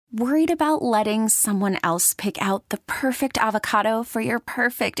Worried about letting someone else pick out the perfect avocado for your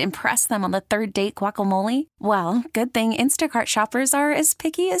perfect impress them on the third date guacamole? Well, good thing Instacart shoppers are as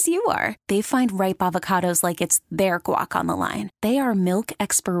picky as you are. They find ripe avocados like it's their guac on the line. They are milk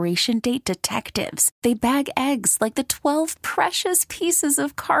expiration date detectives. They bag eggs like the 12 precious pieces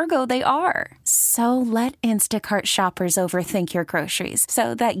of cargo they are. So let Instacart shoppers overthink your groceries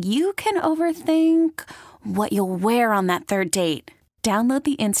so that you can overthink what you'll wear on that third date. Download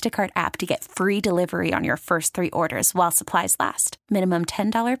the Instacart app to get free delivery on your first 3 orders while supplies last. Minimum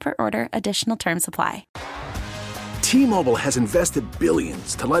 $10 per order. Additional terms apply. T-Mobile has invested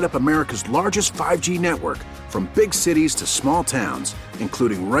billions to light up America's largest 5G network, from big cities to small towns,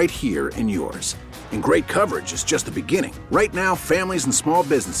 including right here in yours. And great coverage is just the beginning. Right now, families and small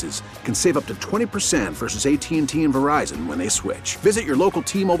businesses can save up to 20% versus AT&T and Verizon when they switch. Visit your local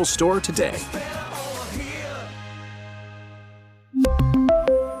T-Mobile store today.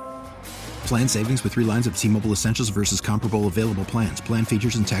 Plan savings with 3 lines of T-Mobile Essentials versus comparable available plans. Plan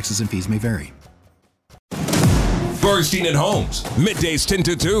features and taxes and fees may vary. Bernstein and Holmes, middays 10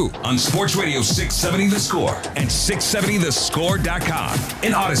 to 2 on Sports Radio 670 The Score and 670thescore.com,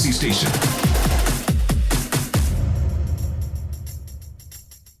 an Odyssey station.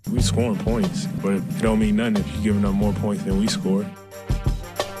 We scoring points, but it don't mean nothing if you're giving up more points than we scored.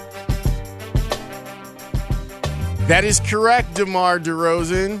 That is correct, DeMar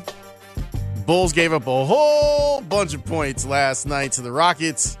DeRozan. Bulls gave up a whole bunch of points last night to the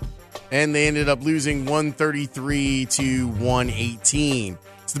Rockets, and they ended up losing 133 to 118.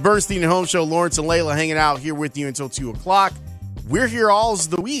 It's the Bernstein and Holmes Show. Lawrence and Layla hanging out here with you until 2 o'clock. We're here all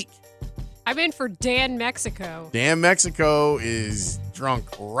the week. I'm in for Dan Mexico. Dan Mexico is drunk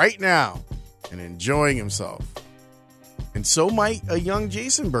right now and enjoying himself. And so might a young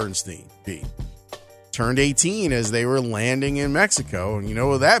Jason Bernstein be. Turned 18 as they were landing in Mexico, and you know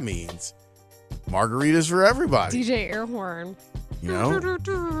what that means. Margaritas for everybody. DJ Airhorn. You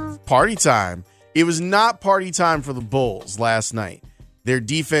know, party time. It was not party time for the Bulls last night. Their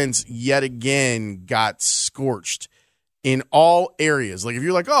defense yet again got scorched in all areas. Like if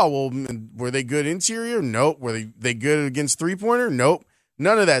you're like, oh, well, were they good interior? Nope. Were they good against three-pointer? Nope.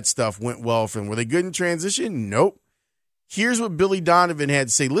 None of that stuff went well for them. Were they good in transition? Nope. Here's what Billy Donovan had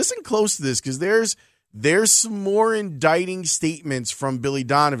to say. Listen close to this because there's some more indicting statements from Billy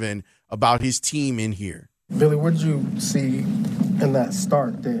Donovan about his team in here. Billy, what did you see in that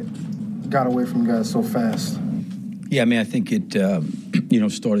start that got away from you guys so fast? Yeah, I mean, I think it,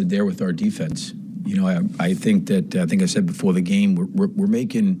 started there with our defense. I think that, I think I said before the game, we're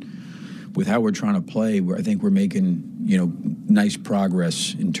making, with how we're trying to play, I think we're making, nice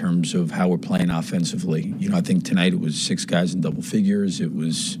progress in terms of how we're playing offensively. I think tonight it was 6 guys in double figures. It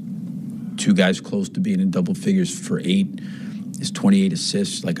was 2 guys close to being in double figures for 8. It's 28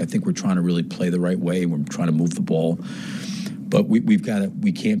 assists. I think we're trying to really play the right way. We're trying to move the ball. But we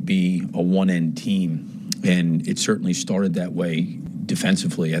can't be a one-end team. And it certainly started that way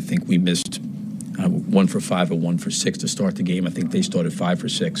defensively. I think we missed 1 for 5 or 1 for 6 to start the game. I think they started 5 for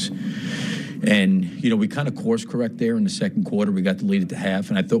 6. And, we kind of course correct there in the second quarter. We got the lead at the half.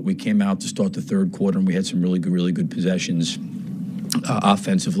 And I thought we came out to start the third quarter and we had some really good possessions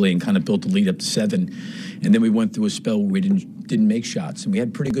offensively and kind of built the lead up to 7. And then we went through a spell where we didn't make shots, and we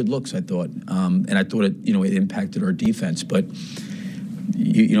had pretty good looks, I thought. And I thought it impacted our defense. But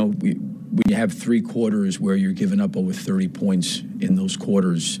when you have 3 quarters where you're giving up over 30 points in those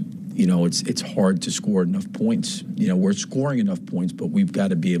quarters, it's hard to score enough points. We're scoring enough points, but we've got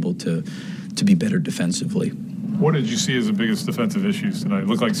to be able to be better defensively. What did you see as the biggest defensive issues tonight? It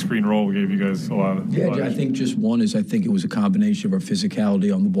looked like screen roll gave you guys a lot of... Yeah, I think just one is I think it was a combination of our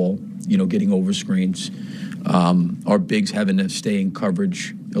physicality on the ball, getting over screens, our bigs having to stay in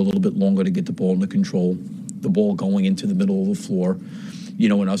coverage a little bit longer to get the ball under control, the ball going into the middle of the floor,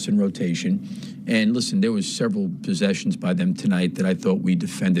 and us in rotation. And listen, there was several possessions by them tonight that I thought we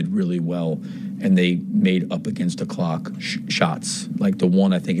defended really well, and they made up against the clock shots. Like the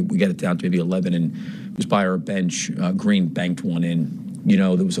one, I think we got it down to maybe 11, and it was by our bench. Green banked one in.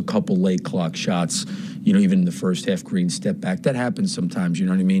 There was a couple late clock shots. Even in the first half, Green stepped back. That happens sometimes, you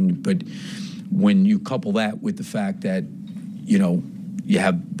know what I mean? But when you couple that with the fact that, you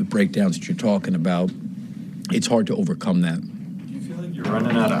have the breakdowns that you're talking about, it's hard to overcome that. You're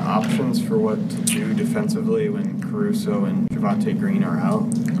running out of options for what to do defensively when Caruso and Javonte Green are out?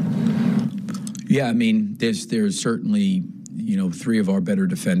 Yeah, I mean, there's certainly, 3 of our better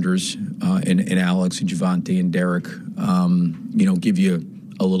defenders in Alex and Javonte and Derek, give you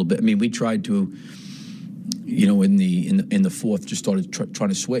a little bit. I mean, we tried to, in the fourth, just started trying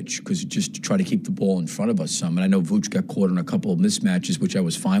to switch because just to try to keep the ball in front of us some. And I know Vooch got caught in a couple of mismatches, which I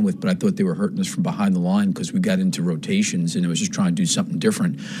was fine with, but I thought they were hurting us from behind the line because we got into rotations and it was just trying to do something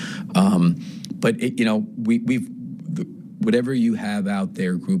different. But whatever you have out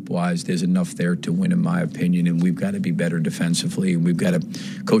there group-wise, there's enough there to win, in my opinion, and we've got to be better defensively, and we've got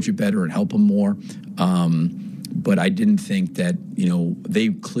to coach it better and help them more. But I didn't think that, they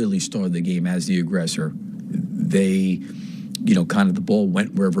clearly started the game as the aggressor. They, kind of the ball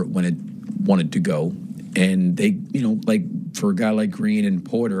went wherever it wanted to go. And they, like for a guy like Green and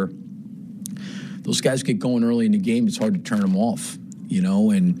Porter, those guys get going early in the game. It's hard to turn them off,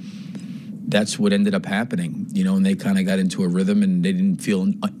 and that's what ended up happening, and they kind of got into a rhythm and they didn't feel,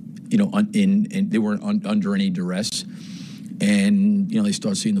 and they weren't under any duress. And, they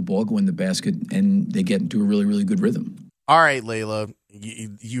start seeing the ball go in the basket and they get into a really, really good rhythm. All right, Layla,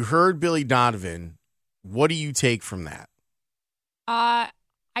 you heard Billy Donovan. What do you take from that? I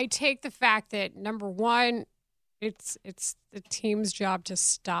take the fact that, number one, it's the team's job to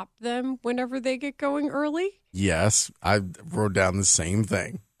stop them whenever they get going early. Yes, I wrote down the same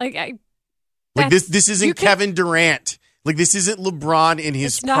thing. This isn't Kevin Durant. This isn't LeBron in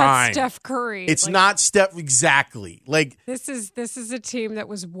his prime. It's not Steph Curry. It's not Steph, exactly. This is a team that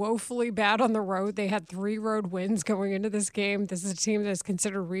was woefully bad on the road. They had 3 road wins going into this game. This is a team that's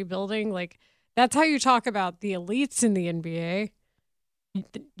considered rebuilding. That's how you talk about the elites in the NBA.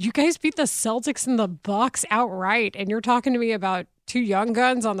 You guys beat the Celtics and the Bucks outright, and you're talking to me about 2 young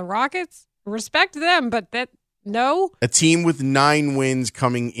guns on the Rockets? Respect them, but no. A team with 9 wins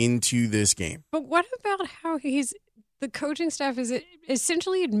coming into this game. But what about how the coaching staff is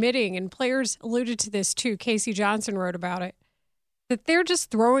essentially admitting, and players alluded to this too, Casey Johnson wrote about it, that they're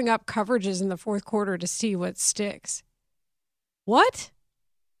just throwing up coverages in the fourth quarter to see what sticks. What?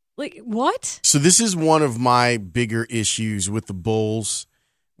 What? So this is one of my bigger issues with the Bulls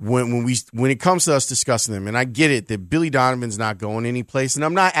when it comes to us discussing them. And I get it that Billy Donovan's not going anyplace, and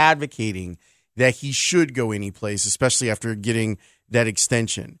I'm not advocating that he should go anyplace, especially after getting that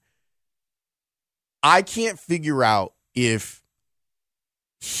extension. I can't figure out if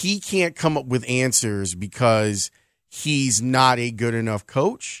he can't come up with answers because he's not a good enough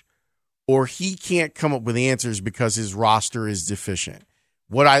coach, or he can't come up with answers because his roster is deficient.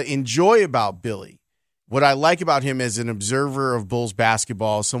 What I enjoy about Billy, what I like about him as an observer of Bulls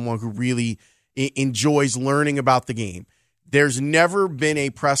basketball, someone who really enjoys learning about the game. There's never been a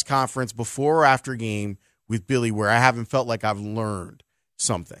press conference before or after game with Billy where I haven't felt like I've learned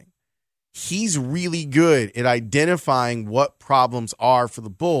something. He's really good at identifying what problems are for the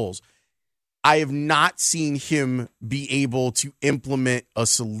Bulls. I have not seen him be able to implement a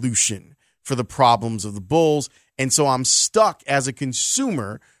solution for the problems of the Bulls. And so I'm stuck as a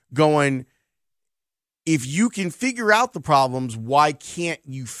consumer going, if you can figure out the problems, why can't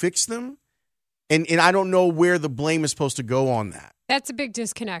you fix them? And I don't know where the blame is supposed to go on that. That's a big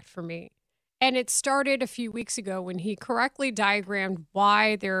disconnect for me. And it started a few weeks ago when he correctly diagrammed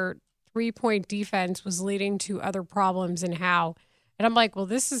why their 3-point defense was leading to other problems and how. And I'm like, well,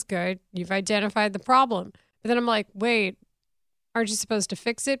 this is good. You've identified the problem. But then I'm like, wait, aren't you supposed to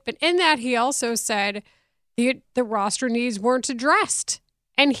fix it? But in that, he also said the roster needs weren't addressed.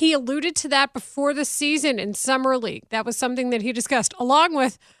 And he alluded to that before the season in Summer League. That was something that he discussed, along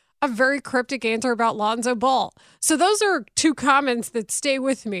with a very cryptic answer about Lonzo Ball. So those are 2 comments that stay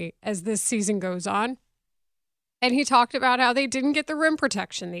with me as this season goes on. And he talked about how they didn't get the rim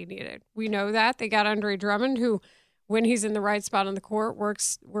protection they needed. We know that. They got Andre Drummond, who, when he's in the right spot on the court,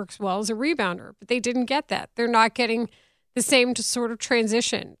 works well as a rebounder. But they didn't get that. They're not getting the same sort of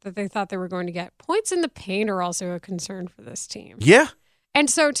transition that they thought they were going to get. Points in the paint are also a concern for this team. Yeah. And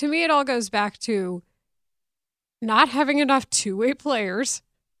so to me, it all goes back to not having enough two-way players.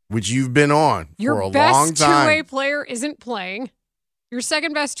 Which you've been on for a long time. Your best two-way player isn't playing. Your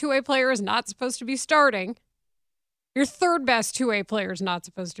second best two-way player is not supposed to be starting. Your third best two-way player is not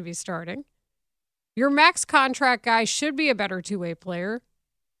supposed to be starting. Your max contract guy should be a better two-way player.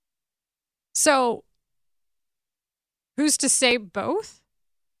 So who's to say both?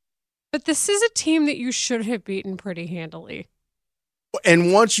 But this is a team that you should have beaten pretty handily.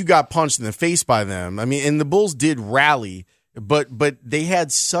 And once you got punched in the face by them, I mean, and the Bulls did rally, but they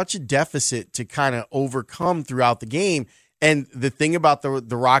had such a deficit to kind of overcome throughout the game. And the thing about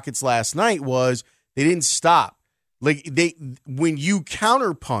the Rockets last night was they didn't stop. Like when you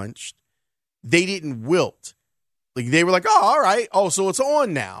counterpunched, they didn't wilt. Like they were like, oh, all right. Oh, so it's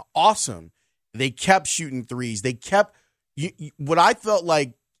on now. Awesome. They kept shooting threes. They kept what I felt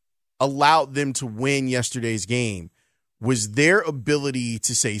like allowed them to win yesterday's game was their ability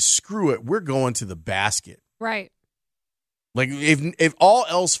to say, screw it, we're going to the basket. Right. Like, if all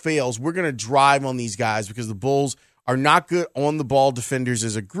else fails, we're going to drive on these guys because the Bulls are not good on-the-ball defenders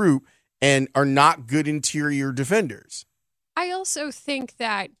as a group and are not good interior defenders. I also think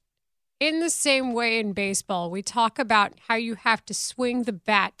that in the same way in baseball, we talk about how you have to swing the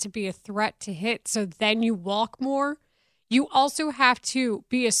bat to be a threat to hit, so then you walk more. You also have to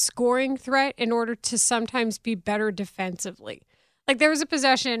be a scoring threat in order to sometimes be better defensively. Like, there was a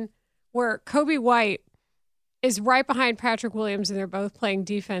possession where Kobe White is right behind Patrick Williams, and they're both playing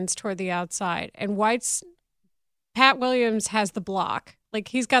defense toward the outside. And Pat Williams has the block. Like,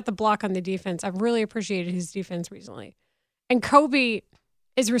 he's got the block on the defense. I've really appreciated his defense recently. And Kobe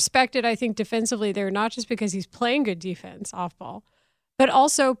is respected, I think, defensively there, not just because he's playing good defense off ball, but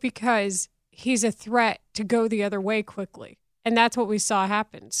also because he's a threat to go the other way quickly. And that's what we saw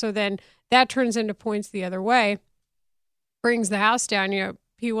happen. So then that turns into points the other way, brings the house down. You know,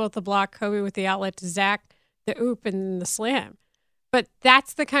 P. Will with the block, Kobe with the outlet to Zach, the oop, and the slam. But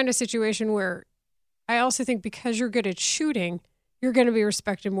that's the kind of situation where I also think because you're good at shooting, you're going to be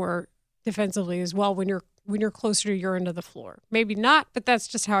respected more defensively as well when you're closer to your end of the floor. Maybe not, but that's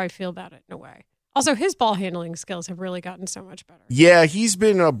just how I feel about it in a way. Also, his ball handling skills have really gotten so much better. Yeah, he's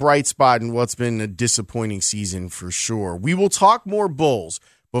been a bright spot in what's been a disappointing season for sure. We will talk more Bulls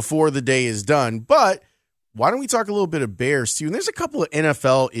before the day is done, but why don't we talk a little bit of Bears too? And there's a couple of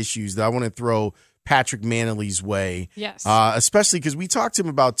NFL issues that I want to throw Patrick Manley's way. Yes. Especially because we talked to him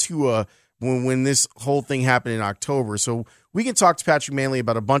about Tua when this whole thing happened in October. So we can talk to Patrick Manley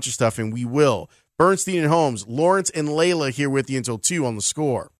about a bunch of stuff, and we will. Bernstein and Holmes, Lawrence and Layla here with you until 2 on The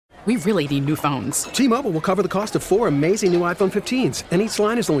Score. We really need new phones. T-Mobile will cover the cost of 4 amazing new iPhone 15s, and each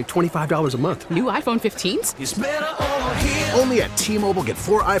line is only $25 a month. New iPhone 15s? It's better over here. Only at T-Mobile, get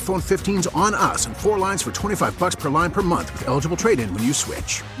 4 iPhone 15s on us and 4 lines for $25 per line per month with eligible trade-in when you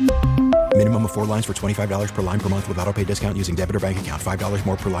switch. Minimum of 4 lines for $25 per line per month with autopay discount using debit or bank account. $5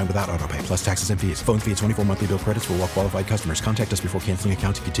 more per line without autopay, plus taxes and fees. Phone fee at 24 monthly bill credits for well-qualified customers. Contact us before canceling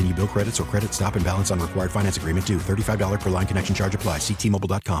account to continue bill credits or credit stop and balance on required finance agreement due. $35 per line connection charge applies. See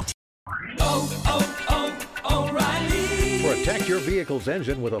T-Mobile.com. O'Reilly. Protect your vehicle's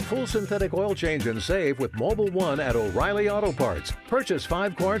engine with a full synthetic oil change and save with Mobil 1 at O'Reilly Auto Parts. Purchase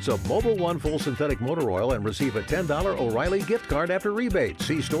 5 quarts of Mobil 1 full synthetic motor oil and receive a $10 O'Reilly gift card after rebate.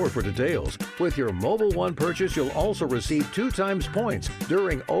 See store for details. With your Mobil 1 purchase, you'll also receive 2 times points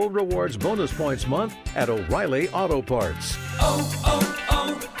during O Rewards Bonus Points Month at O'Reilly Auto Parts.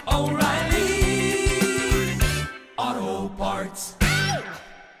 O'Reilly Auto Parts.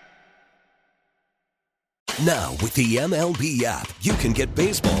 Now, with the MLB app, you can get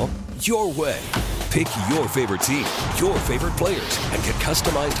baseball your way. Pick your favorite team, your favorite players, and get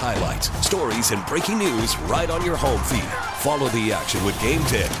customized highlights, stories, and breaking news right on your home feed. Follow the action with Game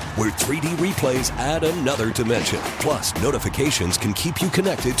Day, where 3D replays add another dimension. Plus, notifications can keep you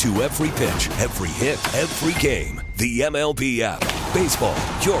connected to every pitch, every hit, every game. The MLB app. Baseball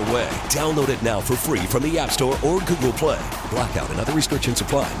your way. Download it now for free from the App Store or Google Play. Blackout and other restrictions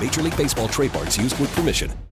apply. Major League Baseball trademarks used with permission.